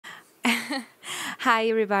Hi,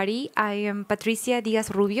 everybody. I am Patricia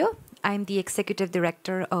Diaz-Rubio. I'm the Executive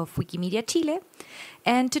Director of Wikimedia Chile.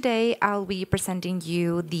 And today I'll be presenting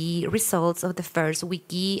you the results of the first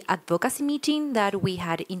Wikiadvocacy meeting that we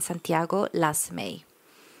had in Santiago last May.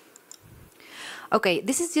 Okay,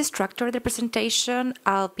 this is the structure of the presentation.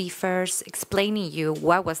 I'll be first explaining you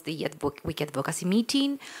what was the Wikiadvocacy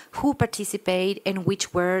meeting, who participated, and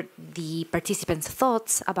which were the participants'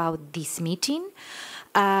 thoughts about this meeting.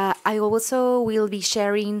 I also will be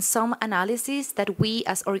sharing some analysis that we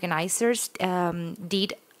as organizers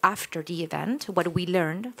did after the event, what we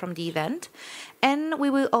learned from the event. And we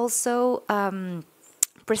will also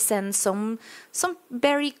present some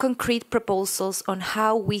very concrete proposals on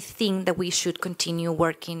how we think that we should continue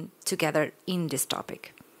working together in this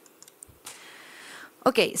topic.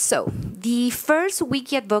 Okay, so the first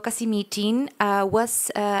Wikiadvocacy meeting was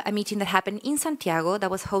a meeting that happened in Santiago that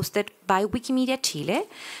was hosted by Wikimedia Chile,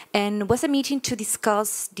 and was a meeting to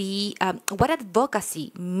discuss the what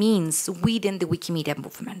advocacy means within the Wikimedia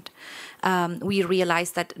movement. We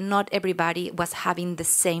realized that not everybody was having the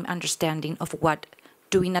same understanding of what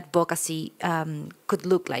doing advocacy could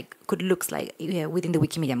look like within the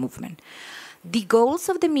Wikimedia movement. The goals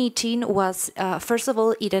of the meeting was first of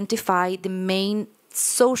all identify the main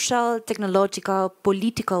social, technological,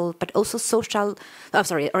 political, but also social,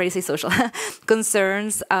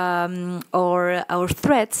 concerns or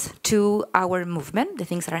threats to our movement, the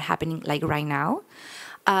things that are happening like right now.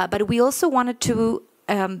 But we also wanted to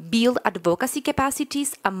build advocacy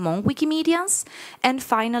capacities among Wikimedians, and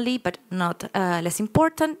finally, but not less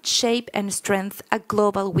important, shape and strengthen a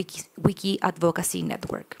global wiki advocacy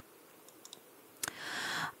network.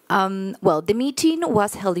 Well, the meeting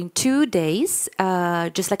was held in 2 days,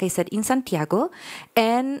 just like I said, in Santiago,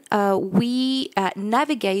 and we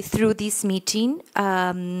navigate through this meeting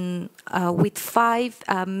with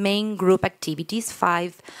 5 main group activities,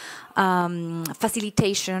 5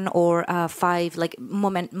 facilitation or 5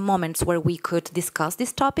 moments where we could discuss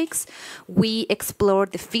these topics. We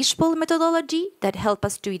explored the fishbowl methodology that helped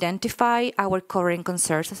us to identify our current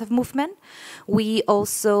concerns as a movement. We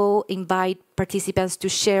also invite participants to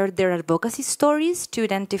share their advocacy stories to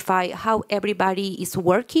identify how everybody is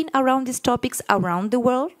working around these topics around the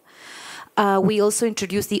world. We also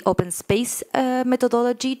introduced the open space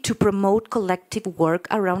methodology to promote collective work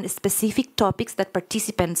around specific topics that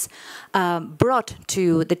participants brought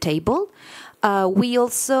to the table. We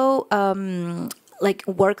also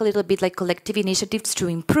work a little bit like collective initiatives to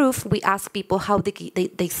improve. We asked people how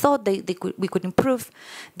they thought we could improve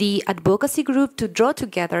the advocacy group to draw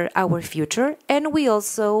together our future. And we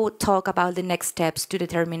also talk about the next steps to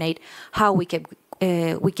determine how we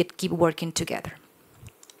could keep working together.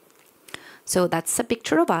 So that's a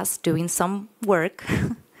picture of us doing some work.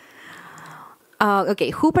 Okay,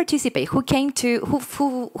 who participated? Who came to?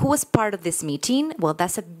 Who was part of this meeting? Well,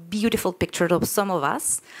 that's a beautiful picture of some of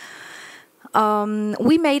us.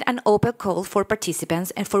 We made an open call for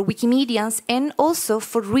participants and for Wikimedians, and also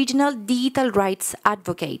for regional digital rights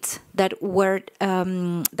advocates that were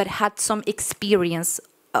that had some experience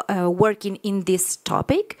working in this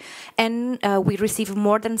topic, and we received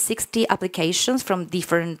more than 60 applications from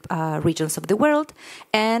different regions of the world,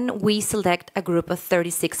 and we select a group of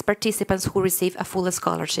 36 participants who receive a full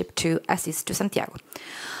scholarship to assist to Santiago.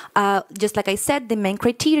 Just like I said, the main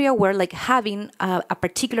criteria were like having a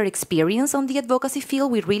particular experience on the advocacy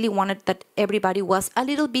field. We really wanted that everybody was a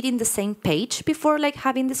little bit in the same page before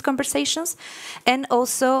having these conversations. And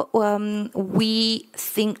also we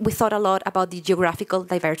thought a lot about the geographical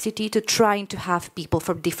diversity, to trying to have people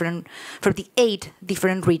from the 8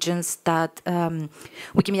 different regions that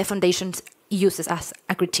Wikimedia Foundation uses as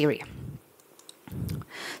a criteria.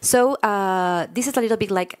 So this is a little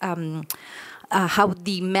bit like how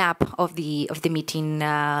the map of the meeting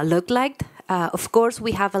looked like. Of course,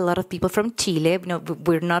 we have a lot of people from Chile.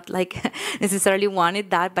 We're not necessarily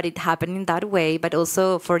wanted that, but it happened in that way. But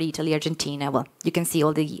also for Italy, Argentina. Well, you can see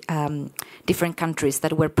all the different countries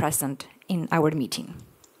that were present in our meeting.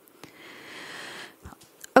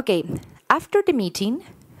 Okay, after the meeting,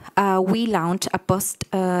 we launched a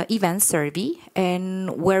post-event survey, and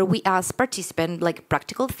where we asked participants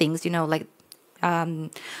practical things,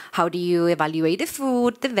 how do you evaluate the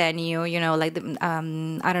food, the venue, I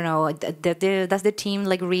don't know, does the team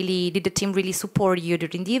did the team really support you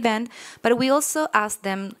during the event? But we also asked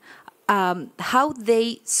them how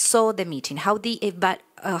they saw the meeting, how they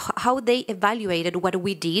evaluated what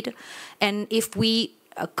we did, and if we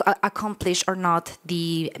accomplish or not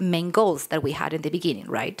the main goals that we had in the beginning,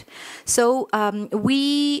 right? So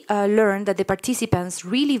we learned that the participants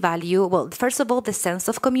really value, well, first of all, the sense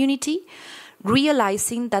of community,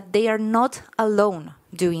 realizing that they are not alone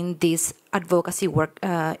doing this advocacy work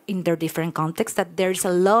in their different contexts, that there's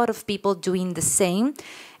a lot of people doing the same,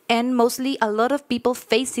 and mostly a lot of people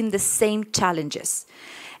facing the same challenges.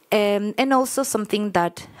 And also something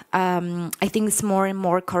that I think is more and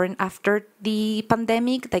more current after the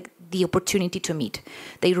pandemic, like the opportunity to meet.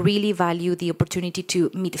 They really value the opportunity to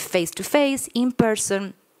meet face-to-face, in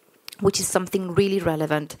person, which is something really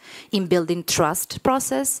relevant in building trust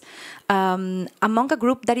process among a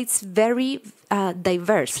group that is very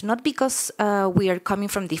diverse, not because we are coming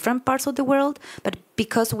from different parts of the world, but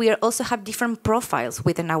because we also have different profiles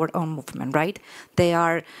within our own movement, right? They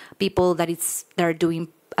are people that are doing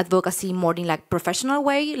advocacy more in like professional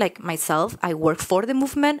way, like myself. I work for the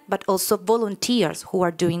movement, but also volunteers who are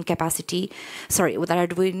doing that are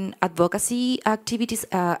doing advocacy activities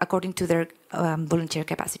according to their volunteer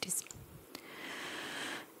capacities.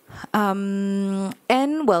 And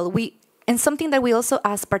something that we also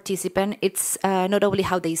ask participants, it's not only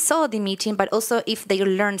how they saw the meeting, but also if they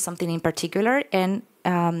learned something in particular. And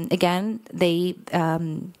again, they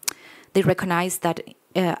recognize that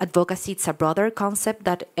advocacy, it's a broader concept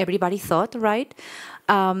that everybody thought, right?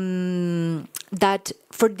 That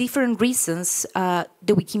for different reasons, the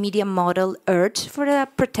Wikimedia model urged for a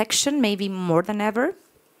protection, maybe more than ever.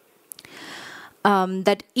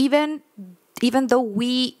 That even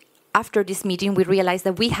though after this meeting, we realized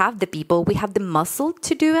that we have the people, we have the muscle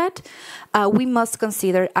to do it, we must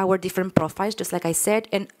consider our different profiles, just like I said,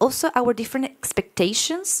 and also our different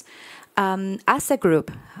expectations. As a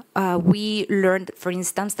group, we learned, for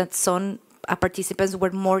instance, that some participants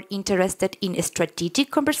were more interested in strategic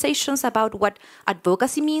conversations about what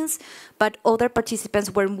advocacy means, but other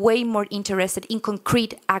participants were way more interested in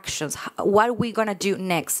concrete actions. What are we going to do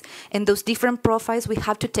next? And those different profiles, we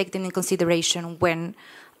have to take them in consideration when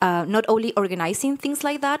not only organizing things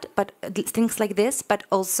like that, but things like this, but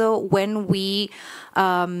also when we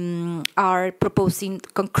are proposing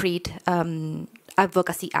concrete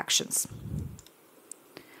advocacy actions.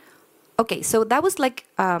 Okay, so that was like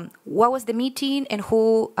what was the meeting and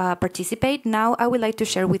who participated. Now I would like to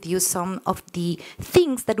share with you some of the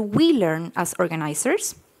things that we learned as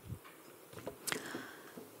organizers.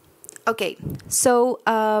 Okay, so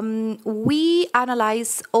we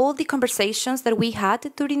analyzed all the conversations that we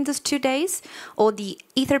had during those 2 days, all the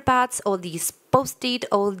etherpads, all these post-it,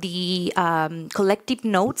 all the collective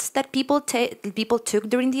notes that people took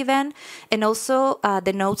during the event, and also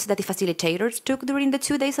the notes that the facilitators took during the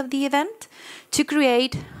 2 days of the event, to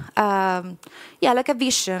create, like a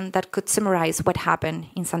vision that could summarize what happened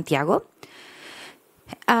in Santiago.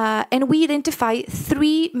 And we identified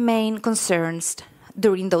 3 main concerns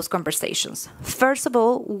during those conversations. First of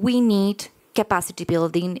all, we need capacity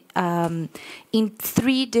building in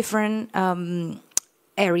 3 different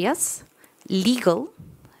areas. Legal,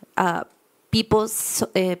 people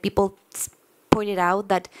pointed out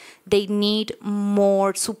that they need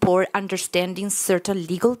more support understanding certain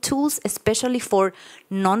legal tools, especially for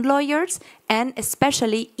non-lawyers, and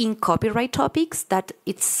especially in copyright topics, that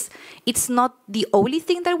it's not the only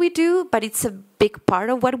thing that we do, but it's a big part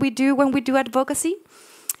of what we do when we do advocacy.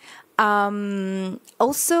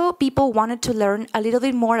 Also, people wanted to learn a little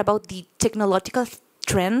bit more about the technological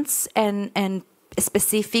trends and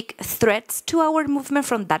specific threats to our movement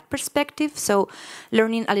from that perspective. So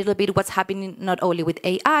learning a little bit what's happening not only with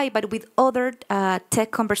AI, but with other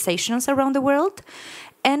tech conversations around the world,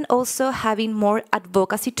 and also having more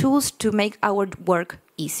advocacy tools to make our work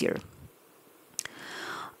easier.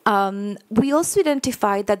 We also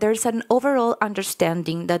identified that there's an overall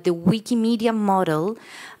understanding that the Wikimedia model,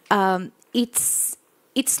 it's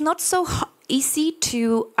not so easy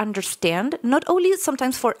to understand, not only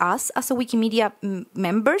sometimes for us as a Wikimedia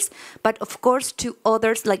members, but of course to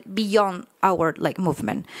others like beyond our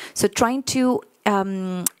movement. So trying to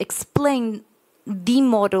explain the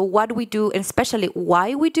model, what we do, and especially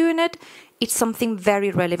why we're doing it, it's something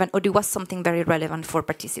very relevant, or it was something very relevant for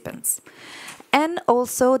participants. And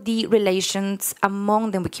also the relations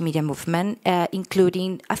among the Wikimedia movement,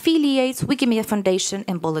 including affiliates, Wikimedia Foundation,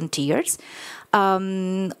 and volunteers.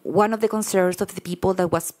 One of the concerns of the people that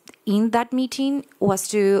was in that meeting was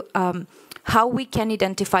to how we can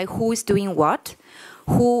identify who is doing what,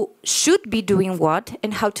 who should be doing what,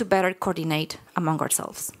 and how to better coordinate among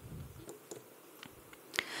ourselves.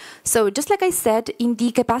 So just like I said, in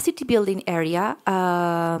the capacity building area,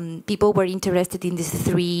 people were interested in these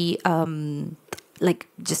 3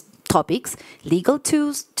 just topics: legal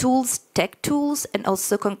tools, tech tools, and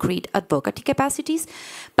also concrete advocacy capacities.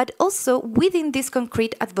 But also within these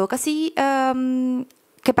concrete advocacy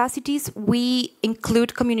capacities, we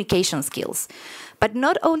include communication skills. But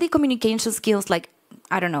not only communication skills like,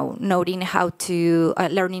 I don't know, learning how to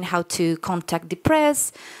contact the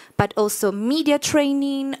press, but also media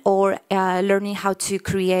training or learning how to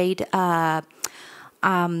create a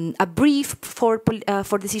brief for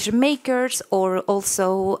decision makers, or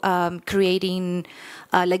also creating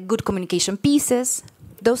like good communication pieces.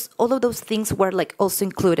 All of those things were like also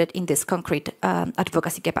included in these concrete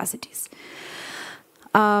advocacy capacities.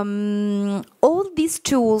 All these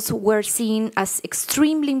tools were seen as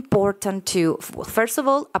extremely important to, first of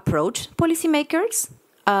all, approach policymakers,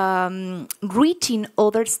 reaching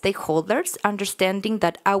other stakeholders, understanding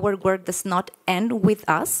that our work does not end with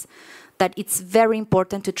us, that it's very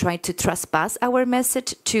important to try to trespass our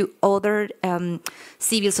message to other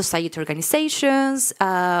civil society organizations,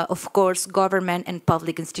 of course, government and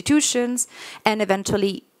public institutions, and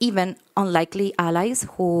eventually even unlikely allies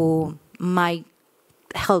who might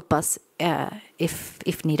help us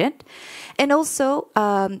if needed. And also,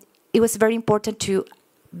 it was very important to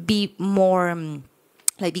be more,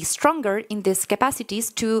 be stronger in these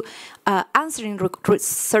capacities to answering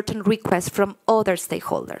certain requests from other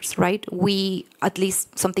stakeholders, right? We, at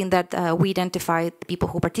least something that we identified, people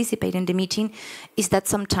who participate in the meeting, is that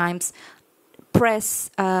sometimes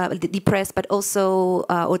the press, but also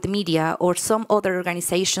or the media or some other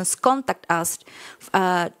organizations contact us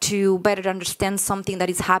to better understand something that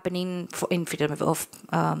is happening in freedom of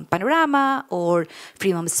panorama or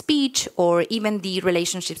freedom of speech, or even the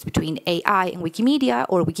relationships between AI and Wikimedia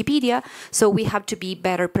or Wikipedia. So we have to be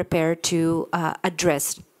better prepared to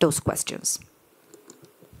address those questions.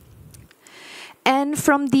 And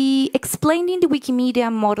from the explaining the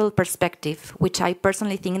Wikimedia model perspective, which I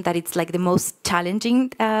personally think that it's like the most challenging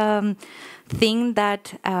thing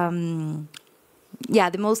that,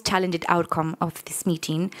 the most challenging outcome of this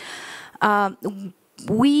meeting,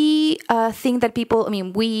 we think that people,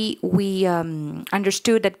 we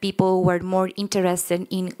understood that people were more interested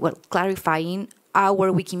in, clarifying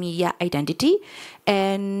our Wikimedia identity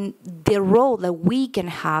and the role that we can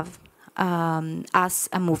have as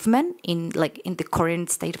a movement in the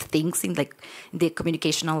current state of things, in the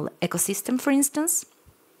communicational ecosystem, for instance.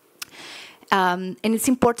 And it's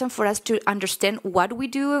important for us to understand what we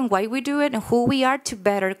do and why we do it and who we are to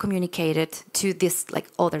better communicate it to these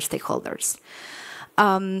other stakeholders.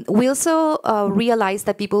 We also realized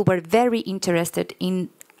that people were very interested in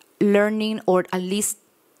learning, or at least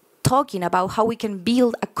talking about how we can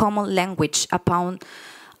build a common language upon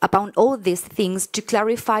all these things to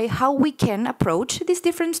clarify how we can approach these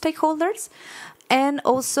different stakeholders, and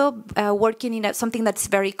also working in something that's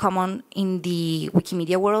very common in the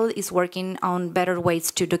Wikimedia world is working on better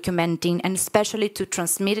ways to documenting and especially to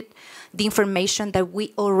transmit the information that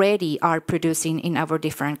we already are producing in our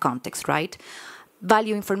different contexts, right?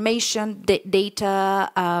 Value information,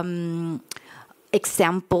 data,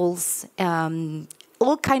 examples,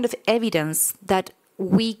 all kind of evidence that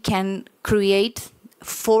we can create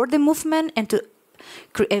for the movement and to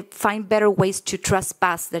find better ways to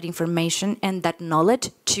trespass that information and that knowledge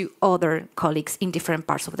to other colleagues in different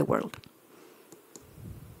parts of the world.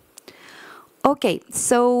 Okay,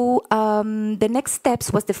 so the next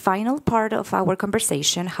steps was the final part of our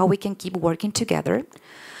conversation, how we can keep working together.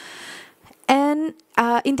 And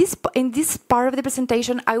in this part of the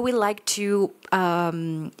presentation, I would like to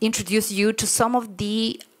introduce you to some of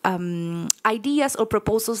the ideas or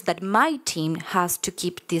proposals that my team has to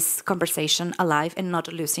keep this conversation alive and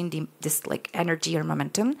not losing this energy or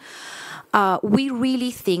momentum. We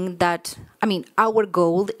really think that, our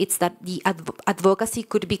goal is that the advocacy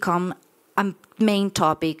could become a main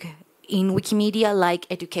topic in Wikimedia, like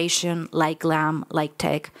education, like GLAM, like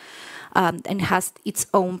tech, and has its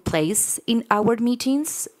own place in our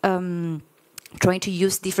meetings. Trying to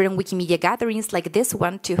use different Wikimedia gatherings like this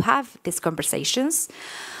one to have these conversations.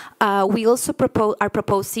 We also are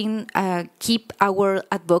proposing keep our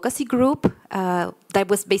advocacy group, that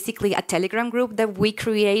was basically a Telegram group that we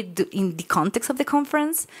create in the context of the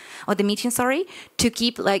conference, or the meeting, sorry, to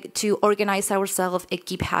keep to organize ourselves and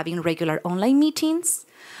keep having regular online meetings.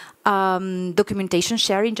 Documentation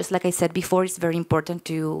sharing, just like I said before, is very important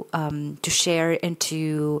to share and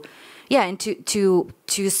to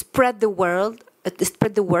spread the word,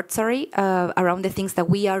 around the things that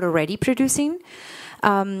we are already producing.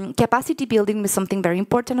 Capacity building is something very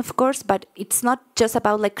important, of course, but it's not just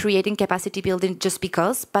about creating capacity building just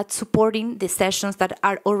because, but supporting the sessions that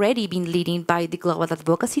are already being leading by the global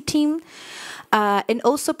advocacy team, and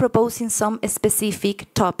also proposing some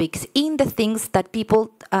specific topics in the things that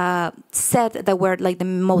people said that were the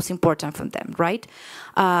most important from them, right?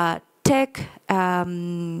 Tech,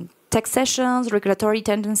 tech sessions, regulatory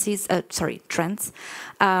tendencies, trends,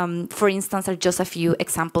 for instance, are just a few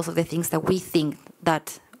examples of the things that we think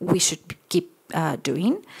that we should keep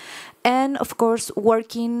doing. And of course,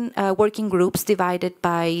 working groups divided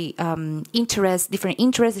by different interests,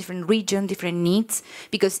 different regions, different needs.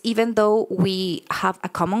 Because even though we have a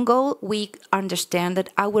common goal, we understand that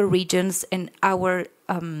our regions and our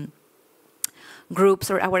groups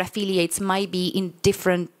or our affiliates might be in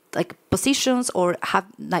different positions or have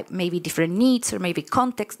maybe different needs or maybe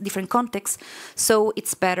different contexts. So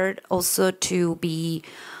it's better also to be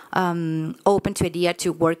open to idea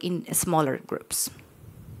to work in smaller groups.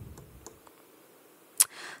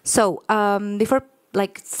 So before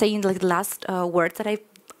saying the last words that I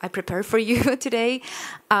prepared for you today,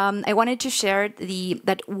 I wanted to share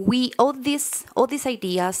that all these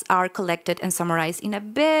ideas are collected and summarized in a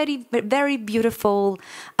very, very beautiful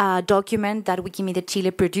document that Wikimedia Chile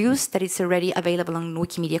produced that is already available on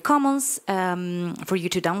Wikimedia Commons for you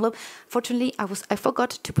to download. Fortunately, I forgot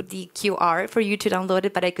to put the QR for you to download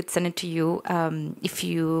it, but I could send it to you if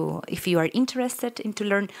you are interested in to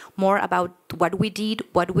learn more about what we did,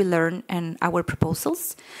 what we learned, and our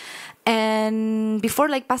proposals. And before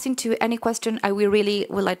passing to any question, I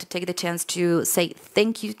would like to take the chance to say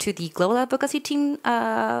thank you to the global advocacy team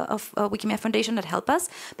of Wikimedia Foundation that helped us,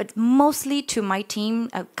 but mostly to my team.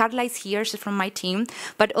 Carla is here, she's from my team,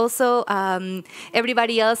 but also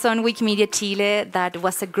everybody else on Wikimedia Chile. That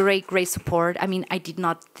was a great support. I mean, I did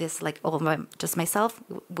not this just myself.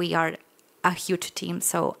 We are a huge team,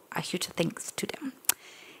 so a huge thanks to them.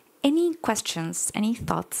 Any questions, any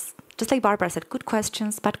thoughts? Just like Barbara said, good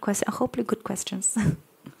questions, bad questions, hopefully good questions.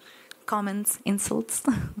 Comments, insults.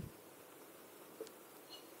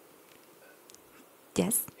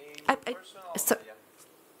 Yes?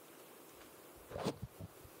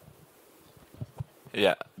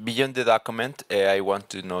 Yeah, beyond the document, I want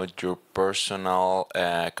to know your personal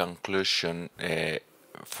conclusion.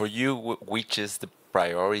 For you, which is the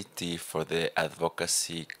priority for the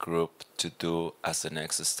advocacy group to do as the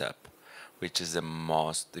next step? Which is the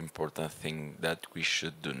most important thing that we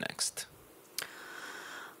should do next?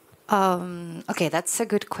 Okay, that's a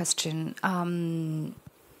good question.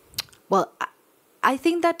 Well, I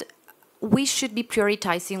think that we should be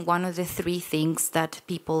prioritizing one of the three things that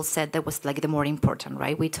people said that was the more important,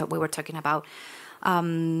 right? We were talking about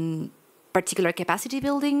particular capacity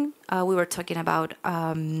building. We were talking about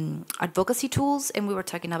advocacy tools, and we were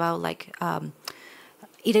talking about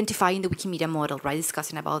identifying the Wikimedia model, right?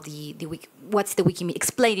 Discussing about what's the Wikimedia,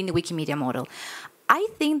 explaining the Wikimedia model. I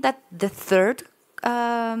think that the third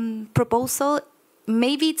proposal,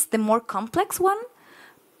 maybe it's the more complex one,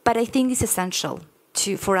 but I think it's essential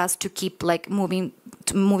for us to keep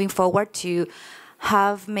moving forward, to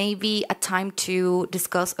have maybe a time to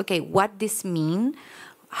discuss, okay, what this means,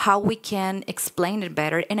 how we can explain it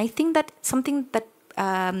better. And I think that something that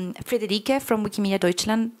Friederike from Wikimedia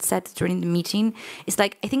Deutschland said during the meeting is I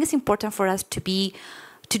think it's important for us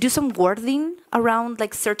to do some wording around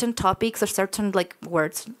certain topics or certain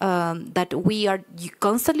words that we are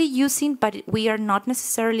constantly using, but we are not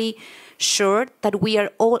necessarily sure that we are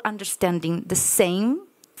all understanding the same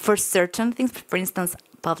for certain things. For instance,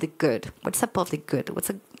 public good. What's a public good?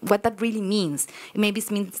 What that really means? It maybe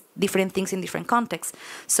means different things in different contexts.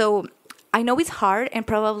 So I know it's hard, and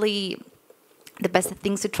probably the best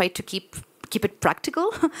things to try to keep it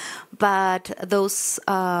practical, but those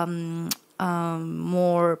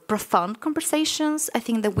more profound conversations, I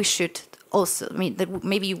think that we should also, that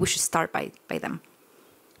maybe we should start by them.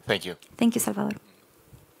 Thank you. Thank you, Salvador.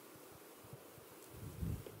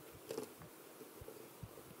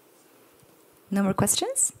 No more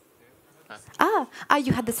questions?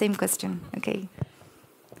 You had the same question. Okay.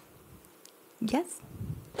 Yes?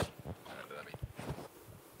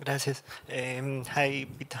 Gracias. Hi,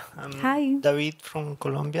 Vita. Hi. David from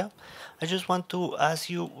Colombia. I just want to ask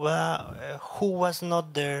you who was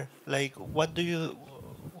not there?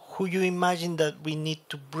 Who you imagine that we need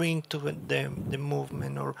to bring to the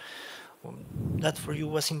movement, or that for you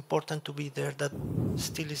was important to be there that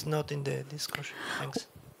still is not in the discussion? Thanks.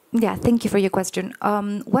 Yeah, thank you for your question.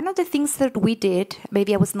 One of the things that we did,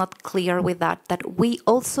 maybe I was not clear with that we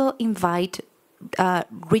also invite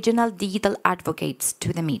regional digital advocates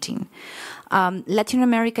to the meeting. Latin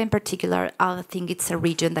America in particular, I think it's a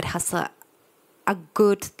region that has a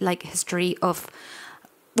good history of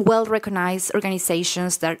well-recognized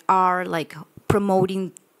organizations that are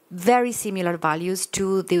promoting very similar values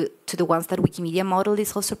to the ones that Wikimedia model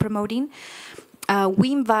is also promoting.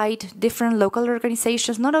 we invite different local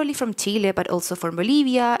organizations, not only from Chile, but also from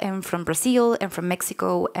Bolivia and from Brazil and from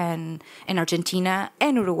Mexico and Argentina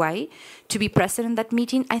and Uruguay to be present in that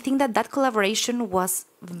meeting. I think that that collaboration was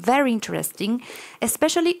very interesting,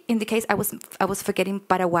 especially in the case I was forgetting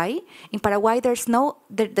Paraguay. In Paraguay, there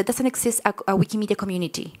doesn't exist a Wikimedia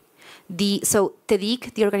community. So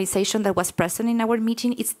TEDIC, the organization that was present in our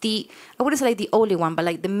meeting, it's I wouldn't say like the only one, but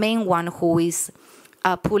like the main one who is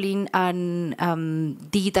pulling an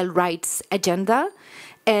digital rights agenda,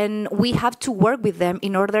 and we have to work with them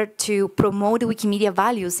in order to promote the Wikimedia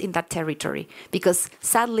values in that territory, because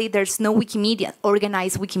sadly there's no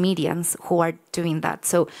organized Wikimedians who are doing that.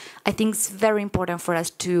 So I think it's very important for us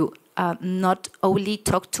to not only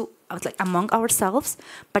talk to like among ourselves,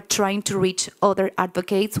 but trying to reach other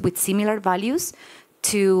advocates with similar values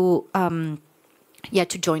to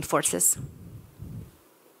join forces.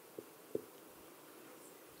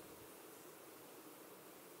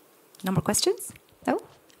 No more questions? No?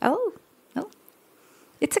 Oh, no.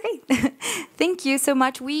 It's okay. Thank you so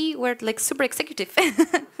much. We were like super executive.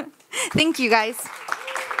 Thank you, guys.